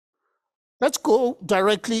Let's go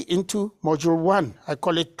directly into Module 1. I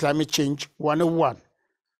call it Climate Change 101.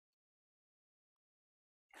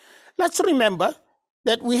 Let's remember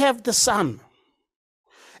that we have the sun.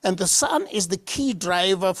 And the sun is the key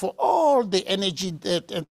driver for all the energy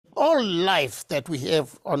and all life that we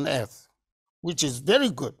have on Earth, which is very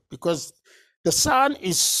good because the sun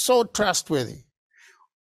is so trustworthy.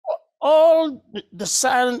 All the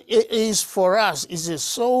sun is for us is a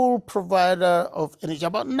sole provider of energy.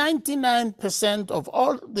 About 99% of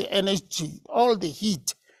all the energy, all the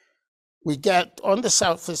heat we get on the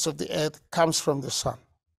surface of the Earth comes from the sun.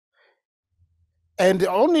 And the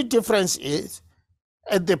only difference is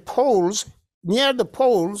at the poles, near the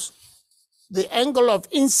poles, the angle of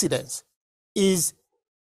incidence is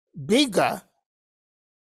bigger.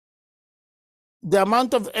 The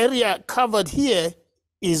amount of area covered here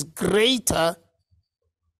is greater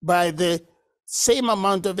by the same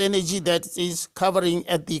amount of energy that is covering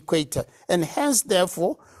at the equator. And hence,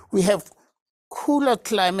 therefore, we have cooler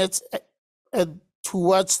climates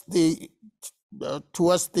towards the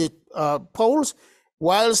poles,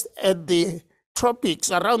 whilst at the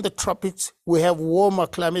tropics, around the tropics, we have warmer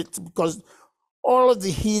climates because all of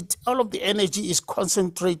the heat, all of the energy is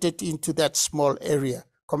concentrated into that small area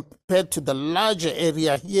compared to the larger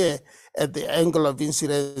area here at the angle of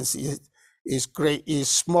incidence is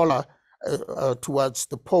smaller towards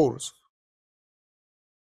the poles.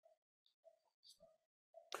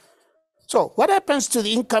 So what happens to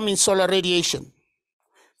the incoming solar radiation?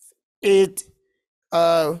 It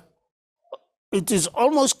is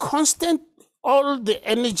almost constant. All the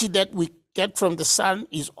energy that we get from the sun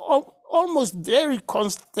is almost very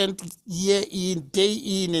constant year in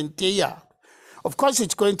and day out. Of course,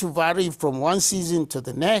 it's going to vary from one season to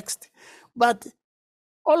the next, but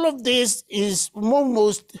all of this is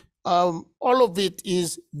almost, all of it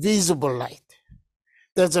is visible light.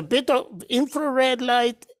 There's a bit of infrared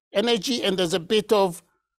light energy, and there's a bit of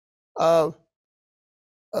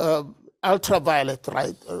ultraviolet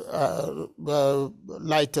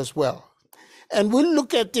light as well. And we'll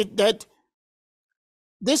look at it that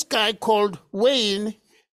this guy called Wayne,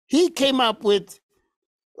 he came up with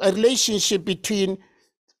a relationship between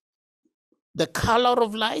the color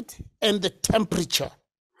of light and the temperature,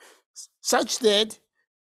 such that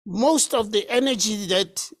most of the energy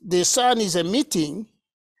that the sun is emitting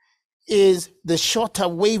is the shorter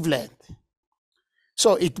wavelength.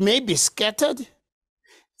 So it may be scattered,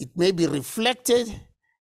 it may be reflected,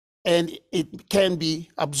 and it can be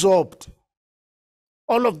absorbed.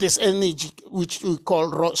 All of this energy, which we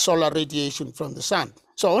call solar radiation from the sun.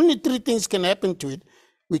 So only three things can happen to it.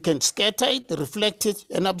 We can scatter it, reflect it,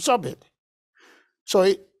 and absorb it.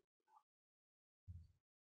 So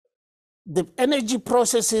the energy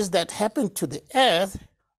processes that happen to the Earth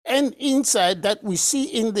and inside that we see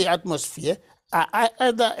in the atmosphere are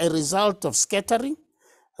either a result of scattering,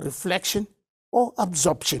 reflection, or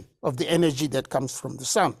absorption of the energy that comes from the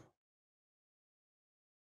sun.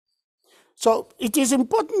 So it is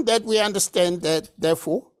important that we understand that,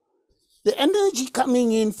 therefore, the energy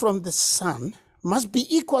coming in from the sun must be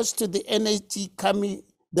equal to the energy coming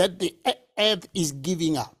that the Earth is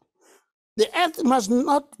giving out. The Earth must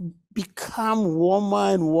not become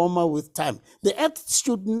warmer and warmer with time. The Earth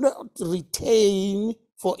should not retain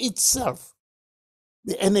for itself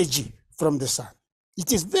the energy from the sun.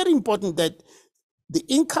 It is very important that the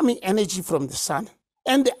incoming energy from the sun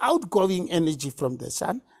and the outgoing energy from the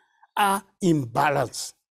sun are in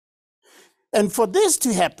balance. And for this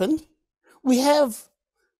to happen, we have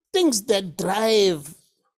things that drive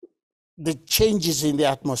the changes in the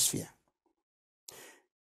atmosphere.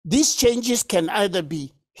 These changes can either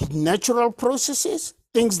be natural processes,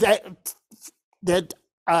 things that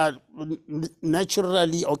are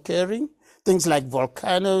naturally occurring, things like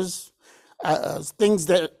volcanoes, things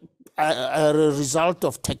that are a result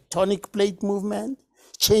of tectonic plate movement,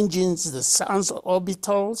 changes in the sun's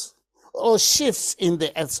orbitals, or shifts in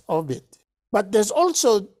the Earth's orbit. But there's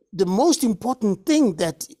also the most important thing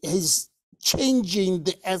that is changing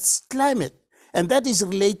the Earth's climate, and that is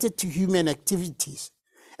related to human activities,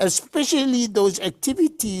 especially those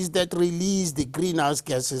activities that release the greenhouse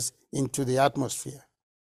gases into the atmosphere.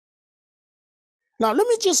 Now, let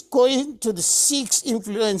me just go into the 6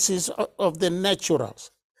 influences of the natural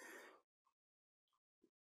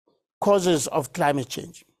causes of climate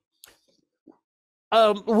change.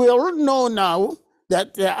 We all know now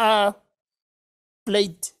that there are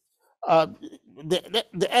plate,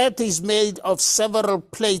 the Earth is made of several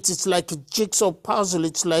plates. It's like a jigsaw puzzle.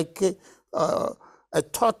 It's like a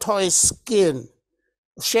tortoise skin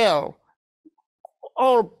shell,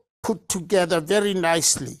 all put together very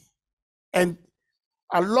nicely. And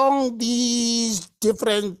along these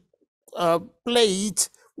different plates,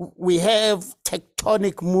 we have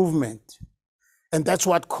tectonic movement. And that's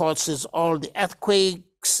what causes all the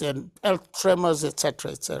earthquakes and earth tremors,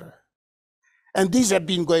 etc., etc. And these have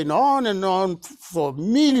been going on and on for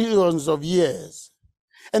millions of years.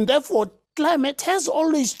 And therefore, climate has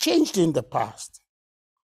always changed in the past.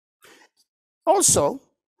 Also,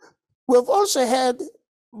 we've also had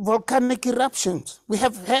volcanic eruptions. We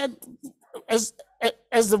have had,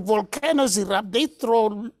 as the volcanoes erupt, they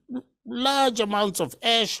throw large amounts of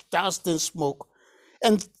ash, dust, and smoke.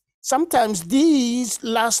 And sometimes these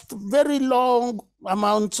last very long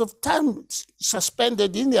amounts of time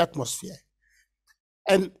suspended in the atmosphere.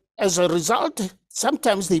 And as a result,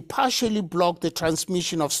 sometimes they partially block the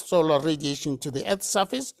transmission of solar radiation to the Earth's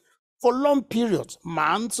surface for long periods,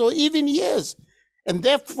 months or even years. And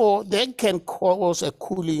therefore, they can cause a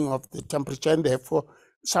cooling of the temperature and therefore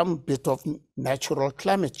some bit of natural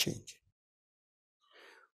climate change.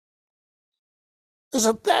 As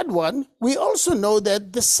a third one, we also know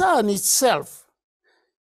that the sun itself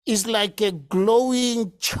is like a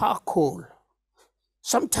glowing charcoal.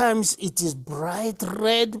 Sometimes it is bright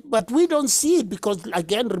red, but we don't see it because,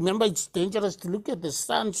 again, remember, it's dangerous to look at the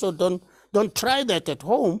sun, so don't try that at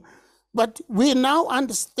home. But we now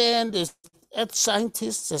understand as earth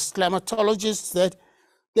scientists, as climatologists, that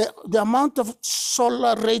the amount of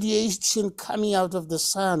solar radiation coming out of the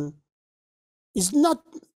sun is not,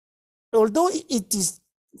 although it is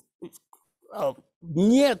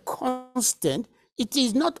near constant, it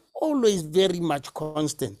is not always very much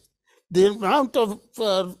constant. The amount of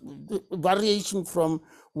variation from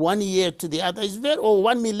one year to the other is or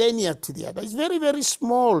 1 millennia to the other is very, very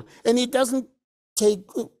small, and it doesn't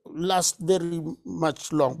last very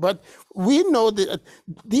much long. But we know that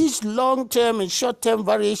these long-term and short-term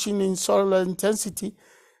variation in solar intensity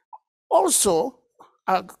also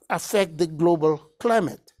affect the global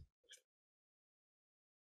climate.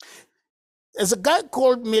 There's a guy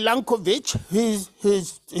called Milankovitch.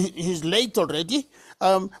 He's late already,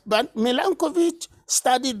 but Milankovitch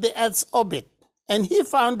studied the Earth's orbit, and he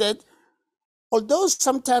found that although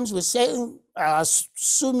sometimes we're saying,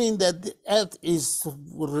 assuming that the Earth is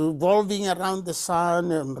revolving around the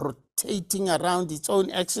sun and rotating around its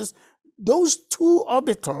own axis, those two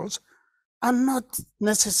orbitals are not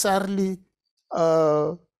necessarily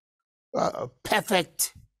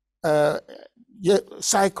perfect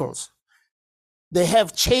cycles. They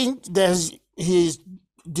have changed. He's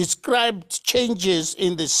described changes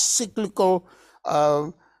in the cyclical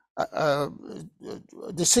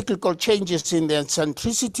changes in the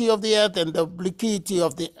eccentricity of the Earth and the obliquity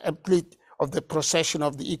of the precession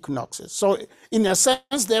of the equinoxes. So, in a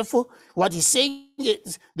sense, therefore, what he's saying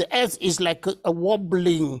is the Earth is like a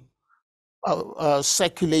wobbling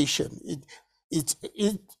circulation.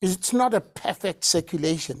 It's not a perfect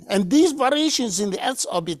circulation, and these variations in the Earth's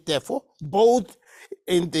orbit, therefore, both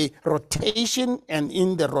in the rotation and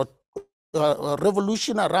in the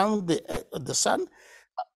revolution around the sun,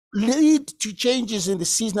 lead to changes in the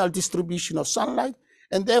seasonal distribution of sunlight,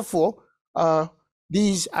 and therefore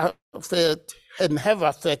these affect and have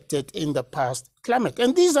affected in the past climate.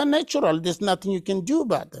 And these are natural. There's nothing you can do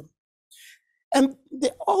about them. And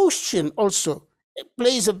the ocean also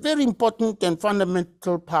plays a very important and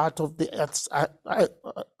fundamental part of the Earth's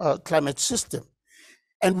climate system.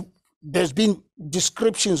 And there's been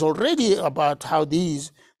descriptions already about how the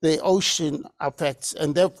ocean affects,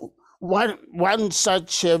 and therefore one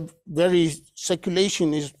such very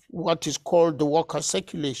circulation is what is called the Walker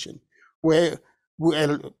circulation, where we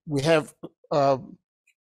have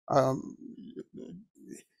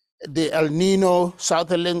the El Nino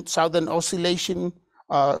southern oscillation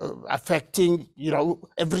affecting,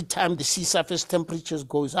 every time the sea surface temperatures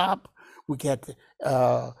goes up, we get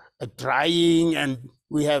a drying, and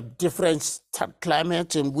we have different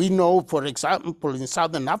climates. And we know, for example, in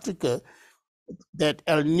Southern Africa, that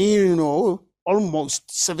El Nino, almost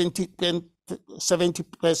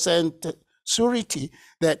 70% surety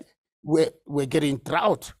that we're getting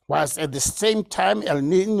drought, whilst at the same time El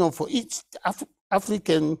Nino for each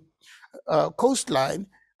African coastline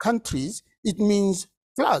countries, it means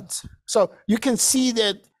floods. So you can see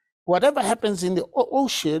that whatever happens in the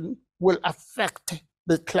ocean will affect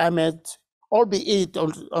the climate, albeit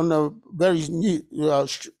on a very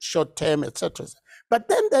short term, etc. But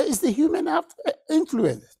then there is the human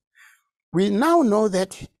influence. We now know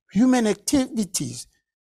that human activities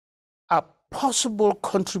are possible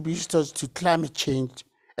contributors to climate change,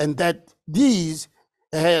 and that these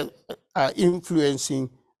are influencing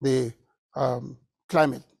the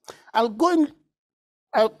climate. I've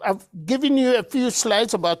given you a few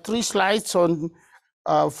slides, about 3 slides on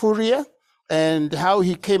Fourier, and how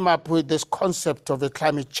he came up with this concept of a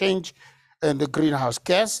climate change and the greenhouse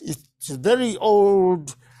gas. It's a very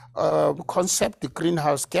old concept, the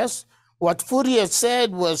greenhouse gas. What Fourier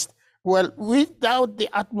said was, well, without the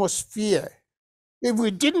atmosphere, if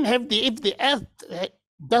the Earth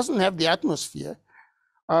doesn't have the atmosphere,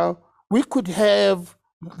 we could have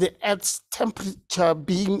the Earth's temperature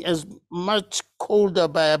being as much colder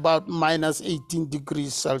by about minus 18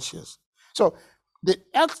 degrees Celsius. So the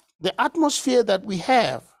atmosphere that we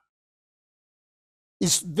have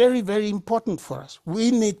is very, very important for us.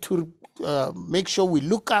 We need to make sure we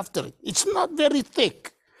look after it. It's not very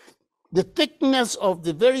thick. The thickness of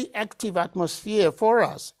the very active atmosphere for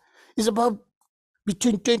us is about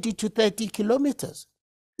between 20 to 30 kilometers.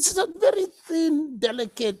 This is a very thin,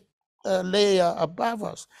 delicate layer above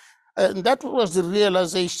us. And that was the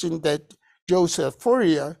realization that Joseph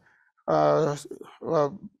Fourier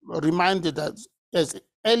reminded us as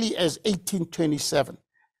early as 1827,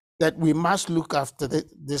 that we must look after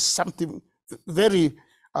this something very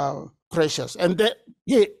precious. And that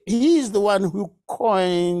he is the one who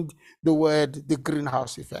coined the word the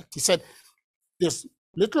greenhouse effect. He said this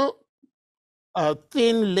little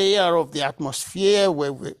thin layer of the atmosphere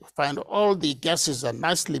where we find all the gases are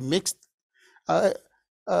nicely mixed,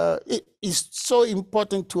 it is so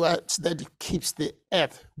important to us that it keeps the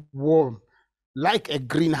earth warm, like a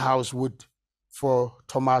greenhouse would for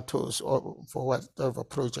tomatoes or for whatever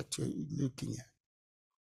project you're looking at.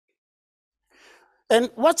 And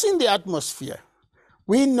what's in the atmosphere?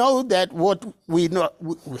 We know that we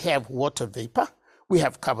have water vapor, we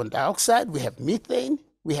have carbon dioxide, we have methane,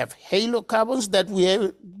 we have halocarbons that we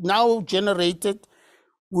have now generated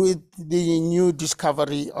with the new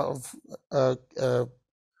discovery of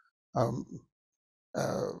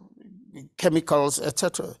chemicals,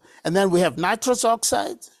 etc. And then we have nitrous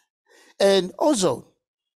oxides and ozone.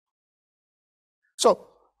 So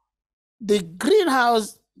the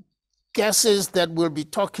greenhouse gases that we'll be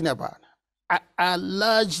talking about are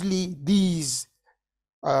largely these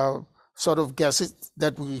sort of gases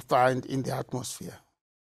that we find in the atmosphere.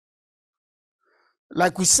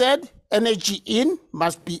 Like we said, energy in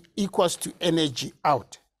must be equals to energy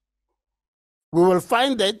out. We will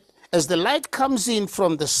find that as the light comes in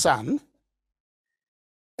from the sun,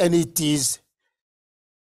 and it is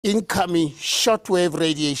incoming shortwave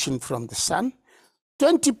radiation from the sun,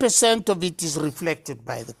 20% of it is reflected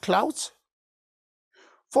by the clouds,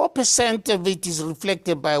 4% of it is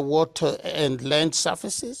reflected by water and land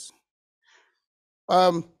surfaces,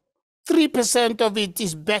 3% of it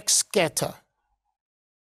is backscatter,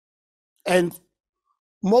 and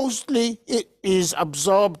mostly it is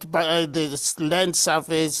absorbed by the land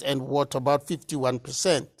surface and water, about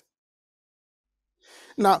 51%.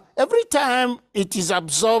 Now, every time it is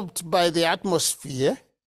absorbed by the atmosphere,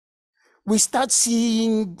 we start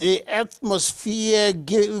seeing the atmosphere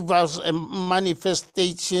give us a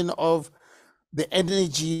manifestation of the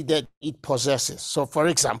energy that it possesses. So, for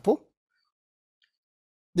example,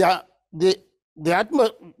 the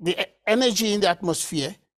energy in the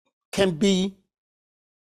atmosphere can be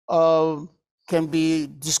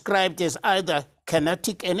described as either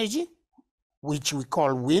kinetic energy, which we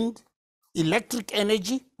call wind, electric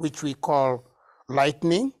energy, which we call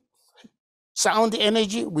lightning, sound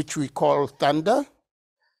energy, which we call thunder,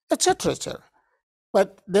 etc., etc.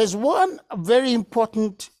 But there's one very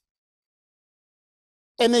important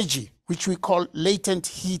energy, which we call latent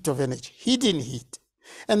heat of energy, hidden heat.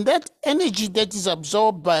 And that energy that is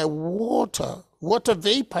absorbed by water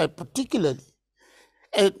vapor particularly,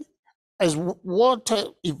 and as water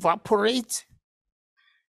evaporates,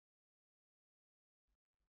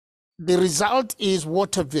 the result is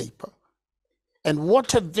water vapor. And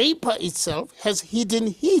water vapor itself has hidden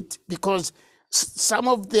heat because some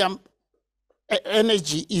of the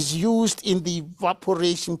energy is used in the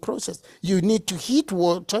evaporation process. You need to heat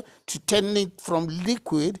water to turn it from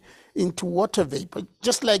liquid into water vapor,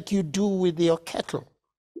 just like you do with your kettle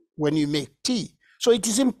when you make tea. So it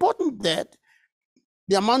is important that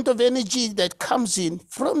the amount of energy that comes in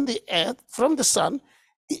from the earth, from the sun,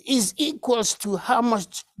 is equals to how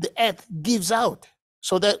much the earth gives out,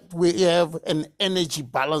 so that we have an energy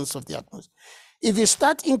balance of the atmosphere. If you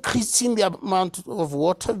start increasing the amount of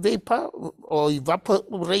water vapor or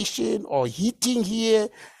evaporation or heating here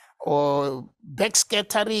or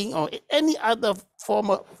backscattering or any other form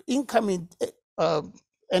of incoming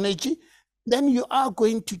energy, then you are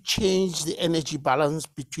going to change the energy balance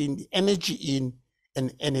between the energy in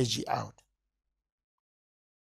and energy out.